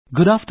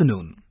Good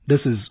afternoon.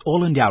 This is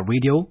All India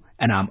Radio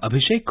and I'm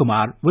Abhishek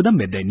Kumar with the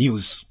Midday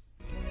News.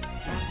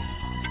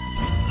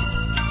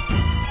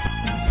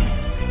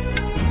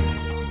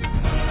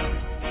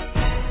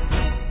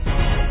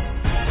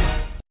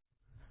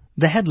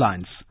 The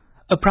headlines.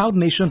 A proud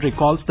nation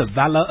recalls the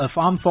valor of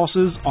armed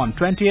forces on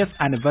 20th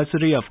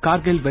anniversary of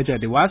Kargil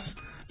Vijay Diwas.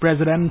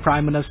 President,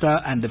 Prime Minister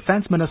and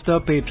Defence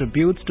Minister pay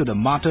tributes to the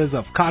martyrs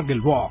of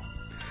Kargil War.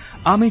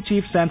 Army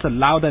Chief sends a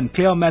loud and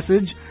clear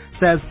message,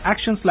 says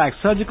actions like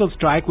surgical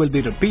strike will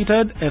be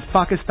repeated if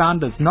Pakistan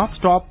does not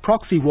stop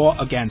proxy war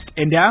against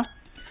India.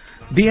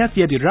 B.S.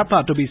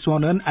 Yediyurappa to be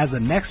sworn in as the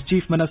next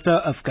Chief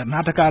Minister of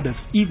Karnataka this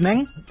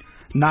evening.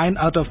 9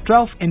 out of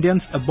 12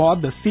 Indians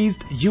aboard the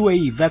seized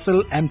UAE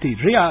vessel MT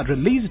Rhea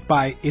released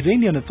by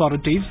Iranian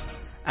authorities.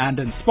 And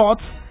in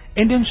sports,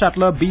 Indian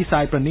shuttler B.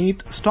 Sai Praneeth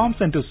storms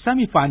into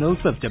semi-finals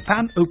of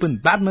Japan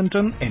Open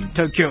Badminton in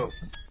Tokyo.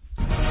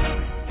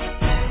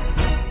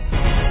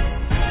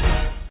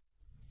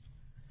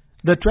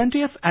 The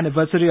 20th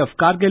anniversary of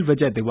Kargil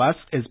Vijay Diwas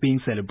is being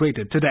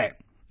celebrated today.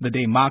 The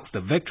day marks the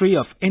victory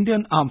of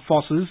Indian Armed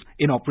Forces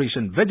in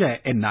Operation Vijay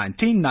in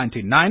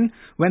 1999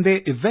 when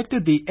they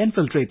evicted the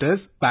infiltrators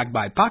backed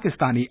by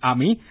Pakistani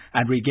army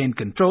and regained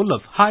control of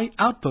high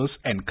outposts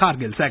in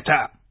Kargil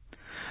sector.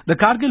 The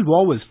Kargil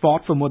war was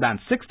fought for more than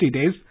 60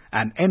 days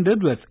and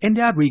ended with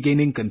India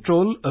regaining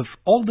control of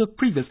all the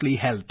previously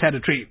held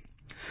territory.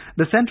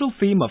 The central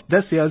theme of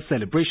this year's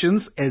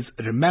celebrations is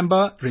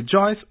Remember,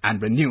 Rejoice and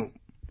Renew.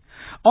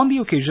 On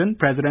the occasion,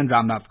 President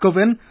Ramnath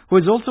Kovind, who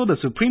is also the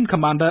Supreme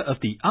Commander of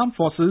the Armed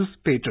Forces,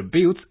 paid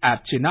tributes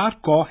at Chinar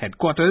Corps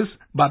Headquarters,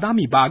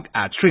 Badami Bagh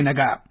at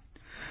Srinagar.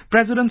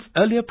 President's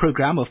earlier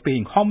program of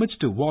paying homage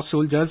to war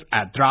soldiers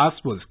at Dras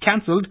was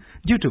cancelled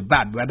due to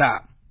bad weather.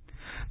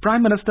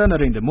 Prime Minister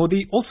Narendra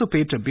Modi also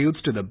paid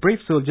tributes to the brave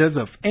soldiers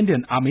of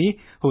Indian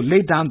Army who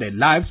laid down their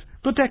lives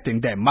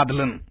protecting their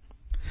motherland.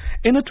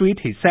 In a tweet,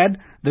 he said,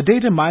 "The day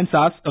reminds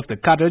us of the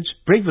courage,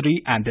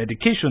 bravery and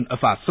dedication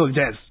of our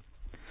soldiers."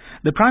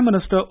 The Prime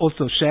Minister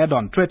also shared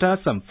on Twitter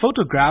some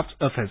photographs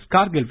of his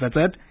Kargil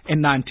visit in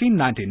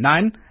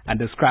 1999 and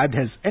described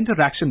his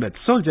interaction with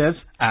soldiers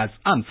as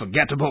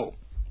unforgettable.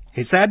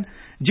 He said,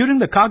 during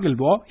the Kargil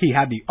war, he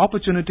had the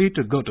opportunity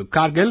to go to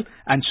Kargil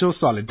and show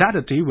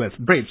solidarity with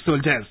brave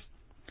soldiers.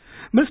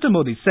 Mr.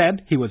 Modi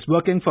said he was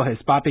working for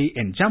his party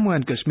in Jammu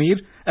and Kashmir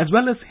as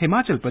well as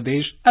Himachal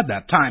Pradesh at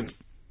that time.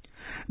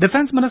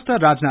 Defence Minister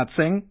Rajnath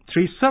Singh,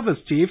 3 service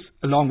chiefs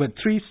along with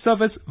 3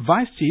 service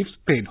vice chiefs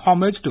paid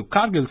homage to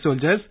Kargil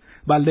soldiers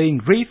by laying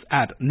wreaths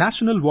at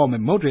National War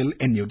Memorial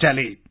in New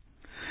Delhi.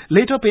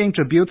 Later paying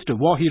tributes to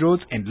war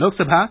heroes in Lok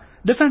Sabha,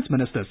 Defence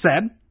Minister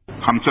said,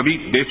 हम सभी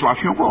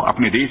देशवासियों को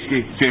अपने देश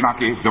के सेना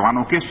के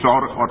जवानों के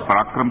शौर्य और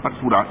पराक्रम पर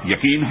पूरा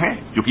यकीन है।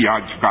 क्योंकि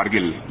आज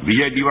कारगिल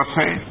विजय दिवस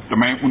है तो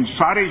मैं उन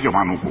सारे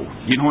जवानों को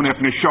जिन्होंने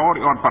अपने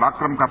शौर्य और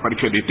पराक्रम का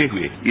परिचय देते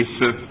हुए इस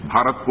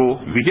भारत को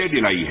विजय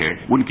दिलाई है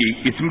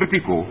उनकी स्मृति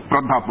को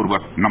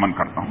श्रद्धापूर्वक नमन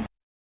करता हूं।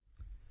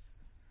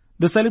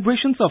 The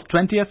celebrations of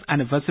 20th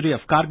anniversary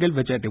of Kargil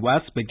Vijay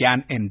Diwas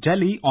began in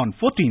Delhi on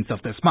 14th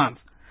of this month.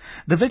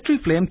 The victory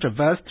flame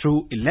traversed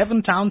through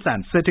 11 towns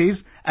and cities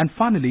and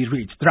finally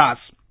reached Dras.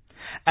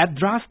 At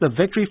Dras, the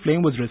victory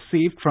flame was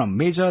received from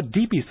Major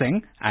D.P.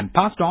 Singh and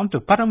passed on to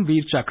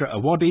Paramveer Chakra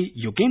awardee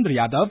Yogendra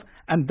Yadav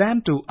and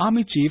then to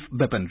Army Chief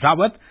Bipin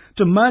Rawat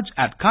to merge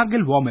at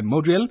Kargil War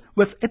Memorial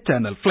with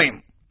eternal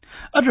flame.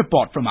 A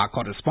report from our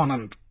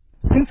correspondent.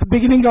 Since the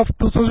beginning of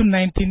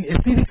 2019,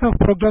 a series of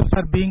programs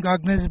are being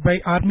organized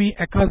by Army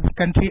across the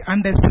country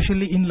and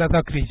especially in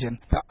Ladakh region.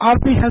 The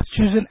Army has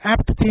chosen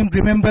apt theme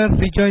Remember,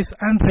 Rejoice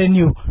and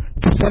Renew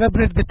to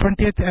celebrate the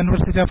 20th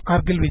anniversary of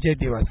Kargil Vijay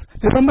Diwas.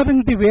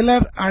 Remembering the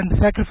valor and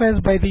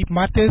sacrifice by the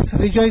martyrs,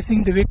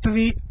 rejoicing the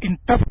victory in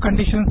tough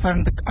conditions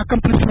and the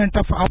accomplishment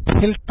of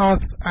uphill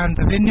tasks and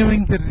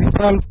renewing the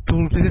resolve to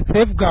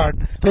safeguard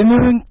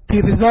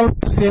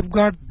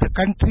the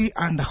country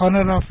and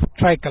honor of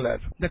tricolor.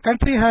 The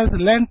country has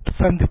learnt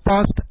from the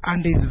past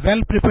and is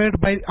well prepared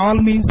by all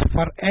means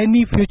for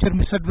any future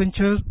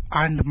misadventures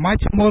and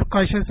much more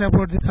cautious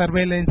about the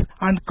surveillance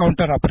and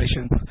counter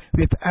operations.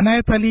 With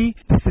Anayat Ali,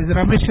 this is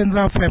Ramesh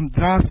Chandra from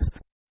Dras.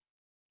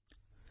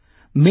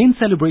 Main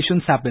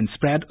celebrations have been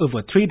spread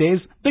over 3 days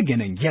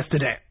beginning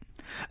yesterday.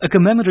 A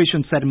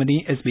commemoration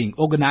ceremony is being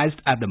organized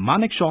at the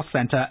Manekshaw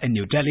Center in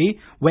New Delhi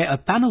where a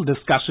panel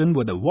discussion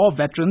with the war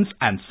veterans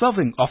and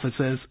serving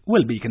officers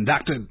will be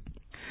conducted.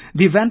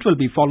 The event will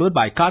be followed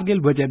by Kargil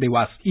Vijay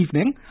Diwas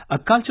evening, a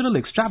cultural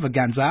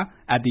extravaganza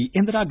at the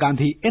Indira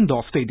Gandhi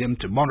Indoor Stadium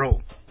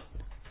tomorrow.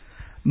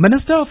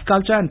 Minister of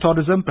Culture and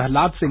Tourism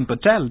Prahlad Singh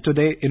Patel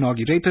today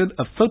inaugurated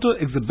a photo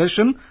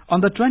exhibition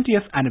on the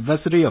 20th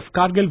anniversary of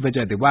Kargil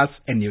Vijay Diwas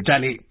in New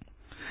Delhi.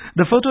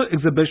 The photo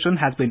exhibition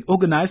has been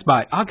organized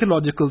by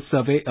Archaeological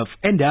Survey of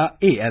India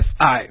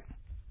ASI.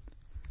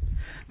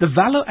 The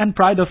valor and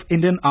pride of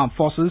Indian Armed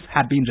Forces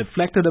had been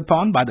reflected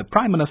upon by the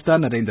Prime Minister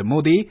Narendra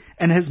Modi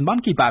in his Mann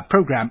Ki Baat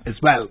program as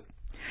well.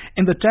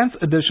 In the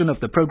 10th edition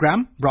of the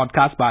program,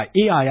 broadcast by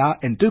AIR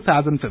in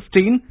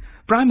 2015,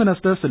 Prime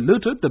Minister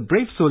saluted the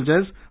brave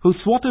soldiers who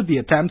thwarted the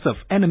attempts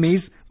of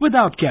enemies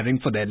without caring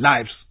for their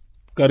lives.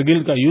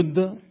 Kargil का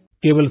युद्ध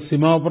केवल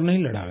सीमाओं पर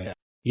नहीं लड़ा गया,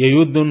 ये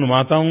युद्ध उन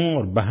माताओं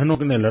और बहनों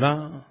ने लड़ा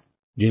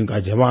जिनका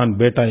जवान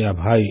बेटा या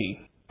भाई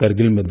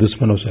करगिल में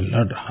दुश्मनों से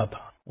लड़ रहा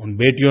था। उन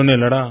बेटियों ने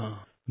लड़ा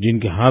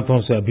जिनके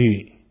हाथों से अभी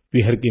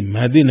पीहर की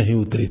मेहंदी नहीं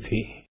उतरी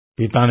थी।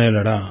 पिता ने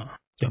लड़ा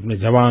जो अपने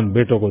जवान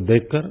बेटों को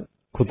देखकर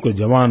खुद को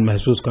जवान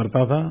महसूस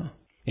करता था।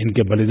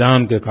 इनके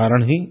बलिदान के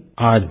कारण ही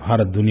आज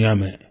भारत दुनिया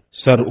में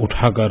सर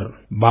उठाकर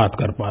बात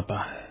कर पाता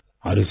है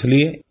और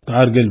इसलिए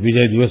कारगिल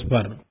विजय दिवस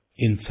पर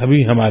इन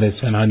सभी हमारे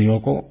सेनानियों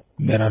को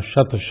मेरा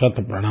शत शत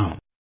प्रणाम।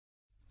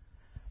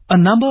 A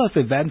number of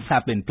events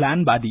have been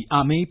planned by the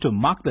army to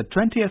mark the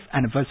 20th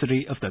anniversary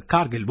of the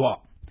Kargil War.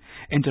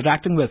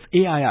 Interacting with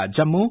AIR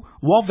Jammu,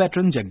 war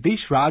veteran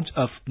Jagdish Raj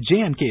of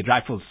J&K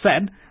Rifles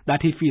said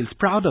that he feels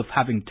proud of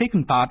having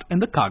taken part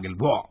in the Kargil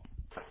War.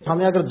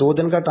 हमें अगर 2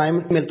 दिन का time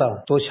मिलता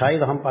तो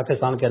शायद हम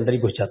पाकिस्तान के अंदर ही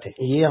घुस जाते।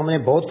 ये हमने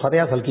बहुत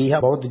फतेह हासिल की है,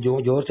 बहुत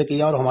जोर से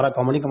किया और हमारा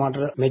कॉम्युनी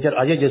कमांडर मेजर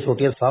अजय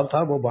जसोटिया साहब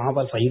था, वो वहां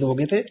पर शहीद हो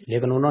गए थे,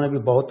 लेकिन उन्होंने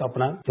भी बहुत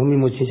अपना जुम्मी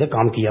मुझसे से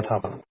काम किया था।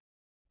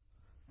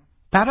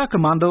 Para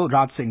Commando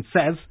Raj Singh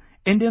says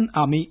Indian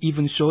Army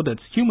even showed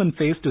its human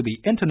face to the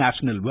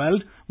international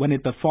world when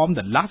it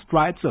performed the last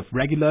rites of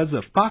regulars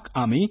of Pak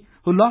Army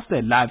who lost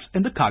their lives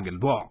in the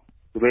Kargil War.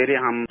 सवेरे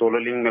हम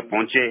तोलोलिंग में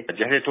पहुंचे,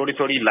 जैसे थोड़ी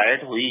थोड़ी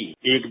light हुई,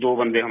 1-2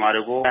 बंदे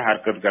हमारे को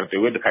हरकत करते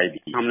हुए दिखाई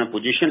दी। हमने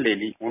पोजीशन ले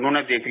ली,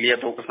 उन्होंने देख लिया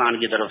तो किसान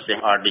की तरफ से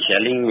आर्टी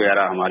शेलिंग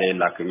वगैरह हमारे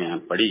इलाके में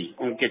पड़ी।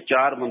 उनके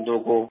 4 बंदों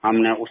को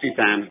हमने उसी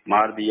टाइम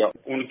मार दिया।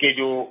 उनके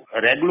जो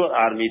रेगुलर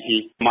आर्मी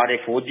थी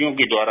हमारे फौजियों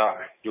के द्वारा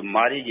जो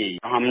मारी गई,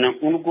 हमने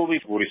उनको भी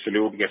पूरी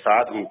सल्यूट के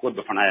साथ उनको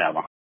दफनाया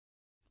वहां।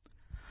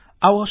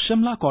 Our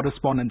Shimla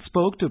correspondent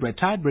spoke to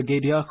retired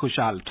Brigadier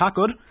Khushal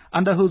Thakur,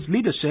 under whose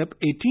leadership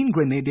 18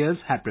 grenadiers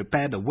had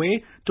prepared a way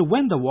to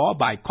win the war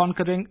by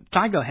conquering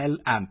Tiger Hill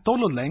and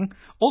Tololing,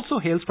 also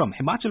hails from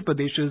Himachal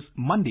Pradesh's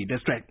Mandi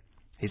district.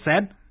 He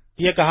said,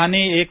 ये कहानी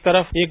एक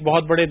तरफ एक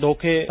बहुत बड़े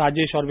धोखे,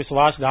 साजिश और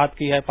विश्वासघात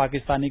की है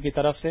पाकिस्तानी की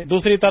तरफ से,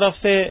 दूसरी तरफ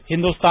से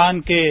हिंदुस्तान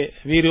के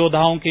वीर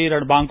योद्धाओं की,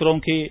 रणबांकुरों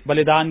की,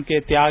 बलिदान के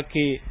त्याग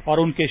की और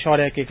उनके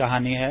शौर्य की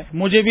कहानी है।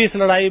 मुझे भी इस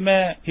लड़ाई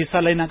में हिस्सा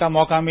लेने का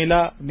मौका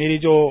मिला। मेरी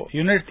जो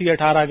यूनिट थी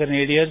 18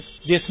 ग्रेनेडियर्स,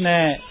 जिसने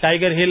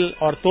टाइगर हिल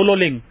और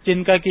तोलोलिंग,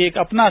 जिनका की एक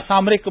अपना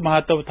सामरिक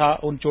महत्व था,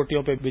 उन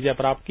चोटियों पर विजय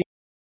प्राप्त की।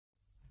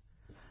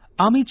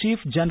 Army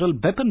Chief General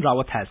Bipin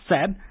Rawat has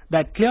said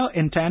that clear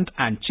intent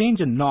and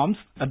change in norms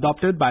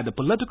adopted by the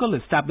political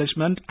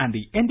establishment and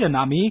the Indian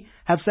Army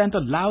have sent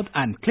a loud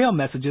and clear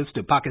messages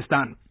to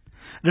Pakistan.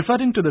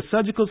 Referring to the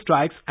surgical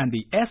strikes and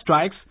the air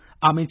strikes,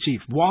 Army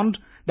Chief warned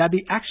that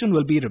the action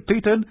will be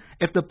repeated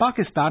if the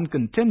Pakistan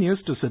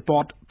continues to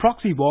support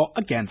proxy war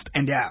against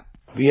India.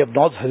 We have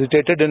not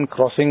hesitated in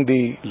crossing the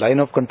line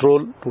of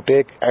control to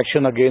take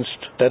action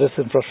against terrorist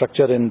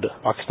infrastructure in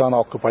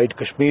Pakistan-occupied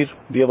Kashmir.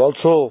 We have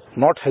also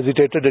not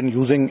hesitated in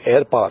using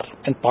air power.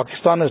 And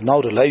Pakistan has now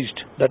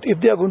realized that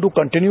if they are going to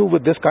continue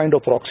with this kind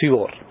of proxy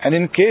war, and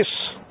in case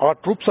our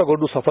troops are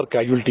going to suffer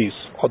casualties,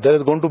 or there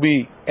is going to be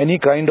any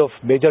kind of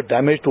major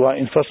damage to our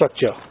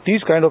infrastructure,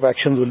 these kind of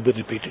actions will be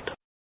repeated.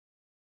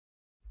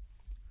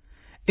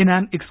 In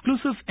an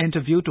exclusive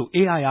interview to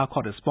AIR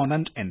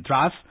correspondent in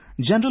Dras,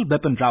 General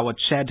Bipin Rawat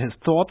shared his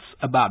thoughts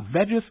about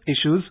various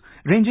issues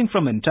ranging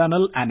from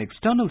internal and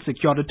external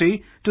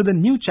security to the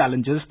new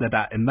challenges that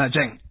are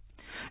emerging.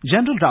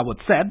 General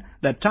Rawat said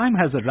that time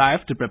has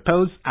arrived to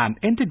propose an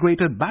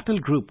integrated battle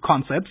group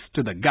concept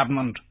to the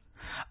government.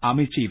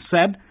 Army Chief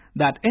said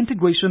that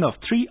integration of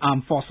 3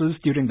 armed forces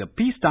during the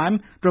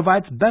peacetime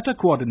provides better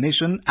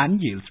coordination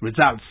and yields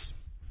results.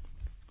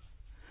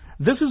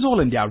 This is All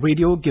India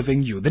Radio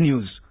giving you the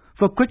news.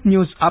 For quick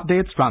news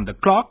updates round the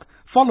clock,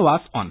 follow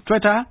us on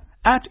Twitter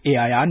at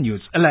AIR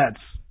News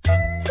Alerts.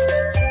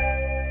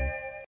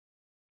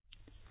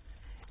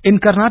 In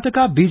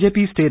Karnataka,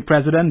 BJP State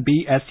President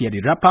B.S.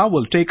 Yediyurappa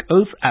will take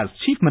oath as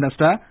Chief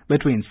Minister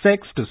between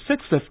 6 to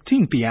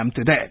 6:15 p.m.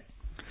 today.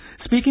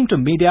 Speaking to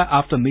media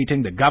after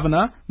meeting the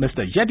Governor,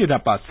 Mr.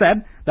 Yediyurappa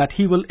said that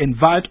he will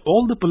invite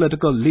all the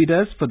political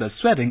leaders for the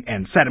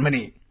swearing-in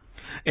ceremony.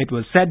 It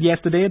was said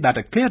yesterday that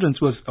a clearance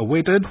was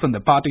awaited from the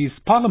party's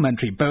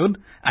parliamentary board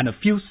and a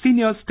few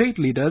senior state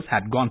leaders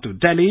had gone to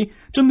Delhi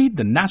to meet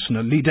the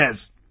national leaders.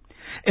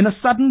 In a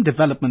sudden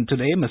development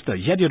today, Mr.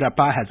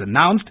 Yediyurappa has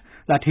announced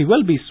that he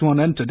will be sworn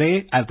in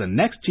today as the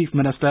next Chief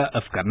Minister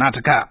of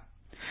Karnataka.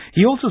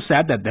 He also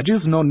said that there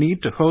is no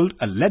need to hold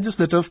a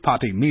legislative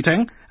party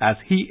meeting as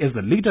he is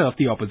the leader of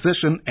the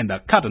opposition in the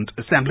current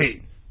assembly.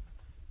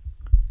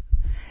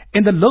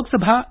 In the Lok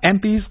Sabha,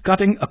 MPs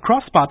cutting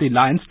across party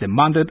lines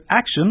demanded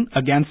action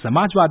against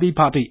Samajwadi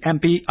Party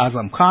MP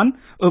Azam Khan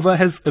over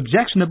his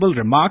objectionable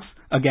remarks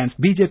against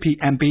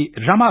BJP MP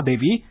Rama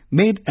Devi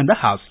made in the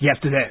House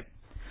yesterday.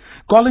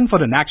 Calling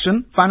for an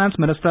action, Finance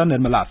Minister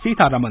Nirmala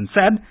Sitharaman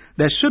said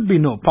there should be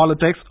no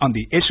politics on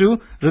the issue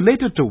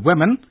related to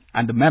women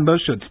and the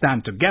members should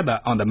stand together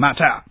on the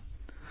matter.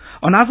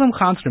 On Azam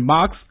Khan's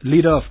remarks,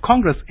 leader of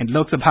Congress in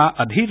Lok Sabha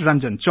Adhir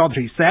Ranjan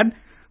Chaudhary said,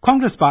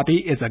 Congress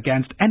party is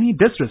against any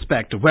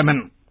disrespect to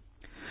women.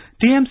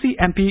 TMC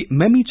MP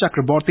Mimi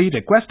Chakraborty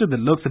requested the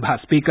Lok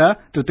Sabha Speaker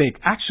to take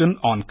action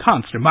on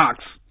Khan's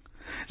remarks.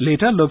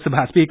 Later, Lok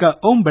Sabha Speaker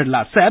Om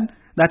Birla said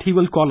that he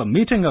will call a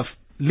meeting of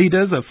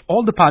leaders of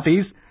all the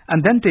parties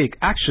and then take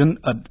action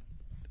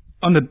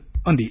on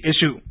the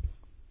issue.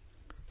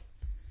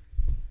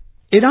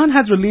 Iran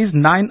has released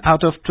 9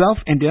 out of 12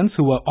 Indians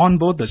who were on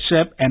board the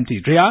ship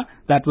MT Rhea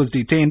that was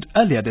detained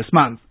earlier this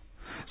month.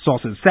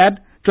 Sources said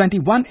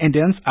 21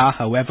 Indians are,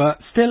 however,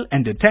 still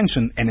in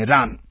detention in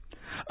Iran.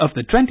 Of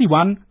the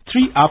 21,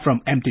 3 are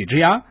from MT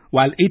Rhea,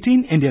 while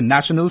 18 Indian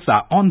nationals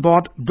are on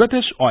board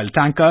British oil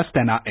tanker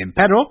Stena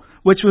Impero,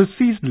 which was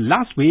seized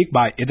last week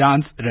by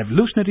Iran's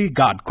Revolutionary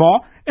Guard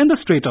Corps in the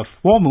Strait of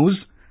Hormuz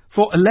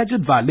for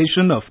alleged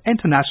violation of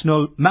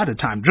international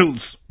maritime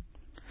rules.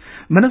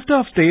 Minister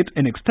of State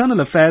in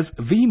External Affairs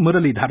V.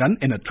 Muralidharan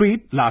in a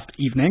tweet last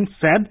evening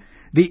said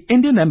the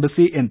Indian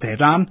embassy in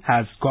Tehran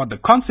has got the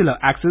consular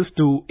access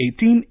to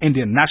 18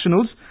 Indian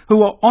nationals who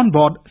were on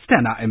board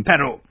Stena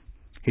Impero.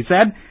 He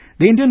said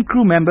the Indian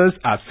crew members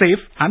are safe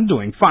and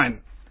doing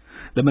fine.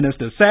 The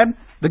minister said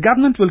the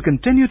government will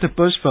continue to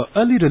push for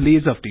early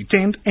release of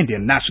detained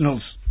Indian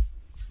nationals.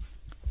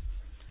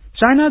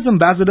 China's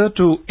ambassador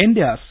to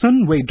India,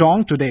 Sun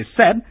Weidong, today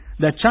said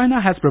that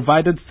China has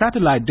provided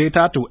satellite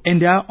data to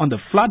India on the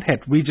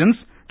flood-hit regions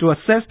to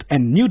assist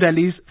in New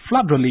Delhi's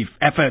flood relief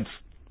efforts.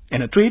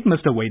 In a tweet,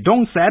 Mr.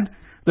 Weidong said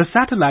the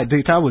satellite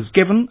data was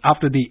given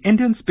after the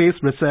Indian Space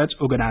Research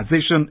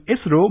Organization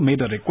ISRO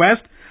made a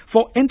request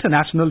for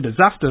international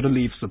disaster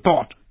relief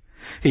support.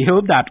 He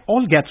hoped that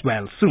all gets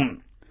well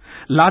soon.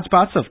 Large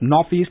parts of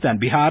Northeast and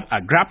Bihar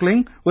are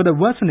grappling with a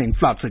worsening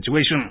flood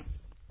situation.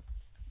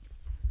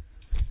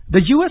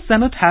 The U.S.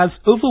 Senate has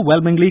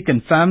overwhelmingly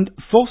confirmed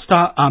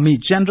 4-star Army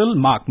General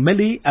Mark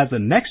Milley as the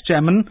next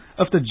chairman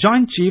of the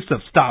Joint Chiefs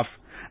of Staff,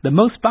 the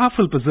most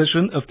powerful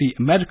position of the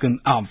American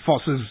Armed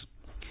Forces.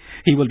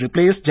 He will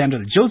replace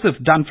General Joseph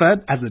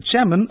Dunford as the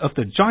chairman of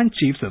the Joint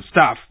Chiefs of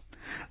Staff.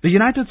 The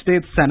United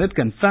States Senate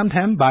confirmed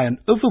him by an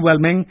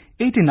overwhelming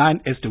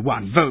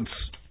 89-1 votes.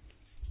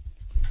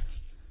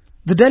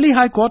 The Delhi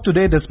High Court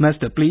today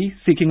dismissed a plea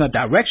seeking a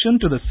direction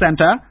to the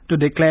centre to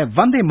declare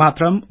Vande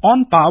Mataram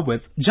on par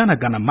with Jana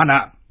Gana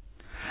Mana.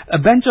 A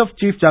bench of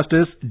Chief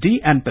Justice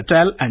D. N.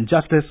 Patel and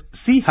Justice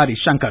C.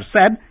 Harishankar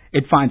said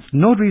it finds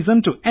no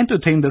reason to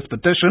entertain this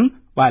petition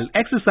while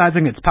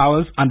exercising its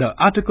powers under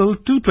Article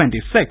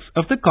 226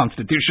 of the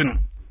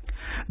Constitution.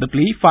 The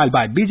plea filed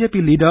by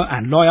BJP leader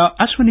and lawyer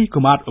Ashwini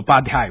Kumar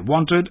Upadhyay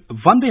wanted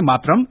Vande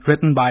Mataram,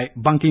 written by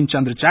Bankim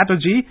Chandra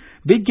Chatterjee,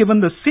 be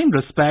given the same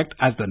respect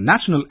as the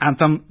national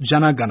anthem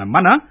Jana Gana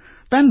Mana,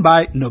 penned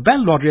by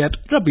Nobel laureate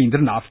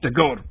Rabindranath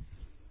Tagore.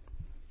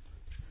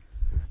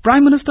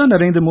 Prime Minister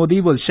Narendra Modi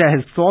will share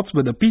his thoughts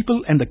with the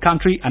people in the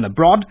country and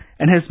abroad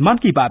in his Mann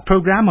Ki Baat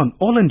program on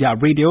All India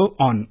Radio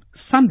on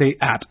Sunday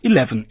at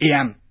 11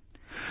 a.m.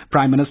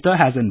 Prime Minister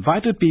has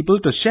invited people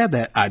to share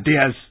their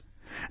ideas.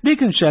 They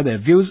can share their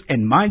views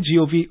in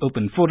MyGov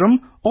Open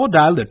Forum or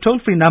dial the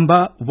toll-free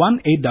number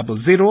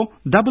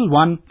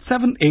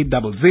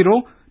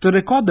 1800-117800 to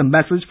record the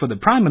message for the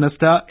Prime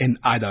Minister in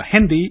either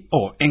Hindi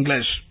or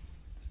English.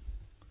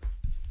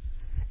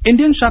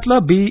 Indian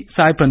shuttler B.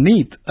 Sai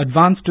Praneeth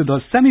advanced to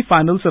the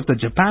semi-finals of the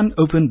Japan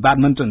Open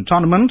Badminton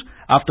Tournament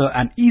after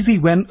an easy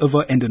win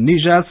over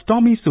Indonesia's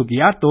Tommy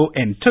Sugiarto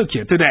in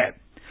Tokyo today.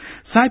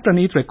 Sai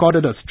Praneeth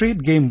recorded a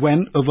straight-game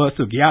win over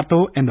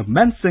Sugiarto in the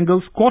men's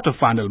singles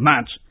quarter-final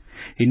match.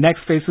 He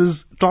next faces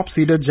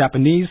top-seeded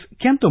Japanese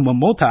Kento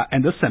Momota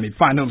in the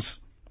semi-finals.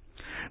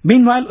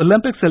 Meanwhile,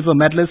 Olympic silver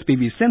medalist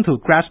PV Sindhu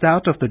crashed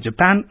out of the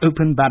Japan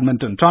Open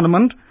Badminton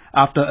Tournament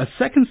after a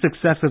second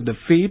successive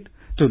defeat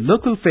to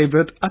local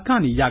favourite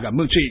Akane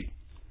Yamaguchi.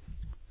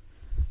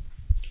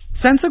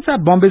 Sensex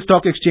at Bombay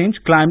Stock Exchange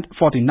climbed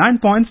 49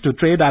 points to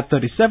trade at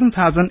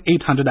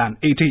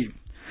 37,880.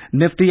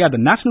 Nifty at the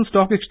National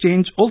Stock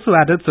Exchange also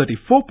added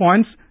 34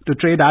 points to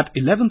trade at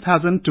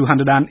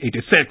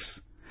 11,286.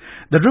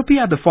 The rupee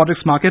at the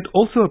forex market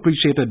also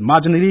appreciated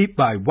marginally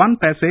by 1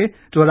 paise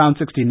to around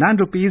 69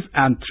 rupees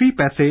and 3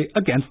 paise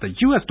against the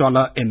US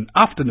dollar in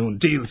afternoon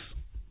deals.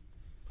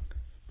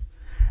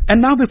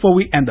 And now before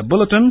we end the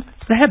bulletin,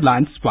 the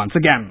headlines once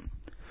again.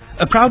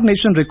 A proud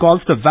nation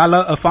recalls the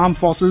valor of armed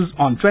forces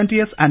on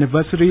 20th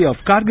anniversary of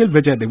Kargil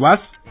Vijay Diwas.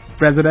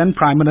 President,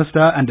 Prime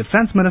Minister and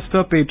Defence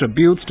Minister pay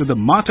tributes to the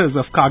martyrs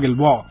of Kargil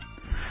War.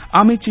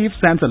 Army Chief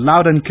sends a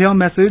loud and clear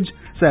message,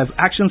 says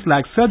actions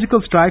like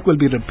surgical strike will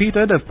be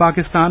repeated if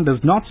Pakistan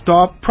does not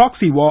stop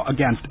proxy war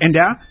against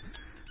India.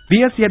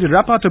 B.S.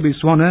 Yediyurappa to be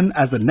sworn in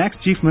as the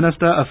next Chief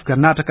Minister of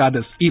Karnataka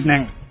this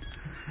evening.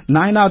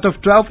 9 out of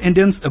 12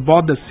 Indians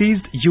aboard the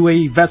seized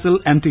UAE vessel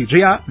MT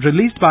Rhea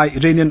released by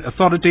Iranian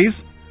authorities.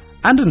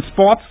 And in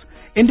sports,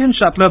 Indian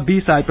shuttler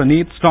B. Sai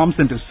Praneeth storms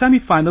into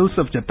semi-finals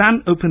of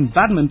Japan Open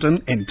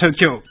Badminton in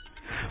Tokyo.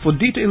 For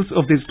details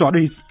of these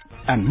stories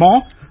and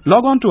more,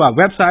 log on to our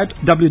website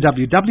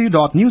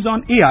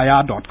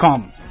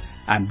www.newsonair.com.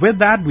 And with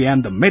that, we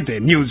end the Midday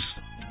News.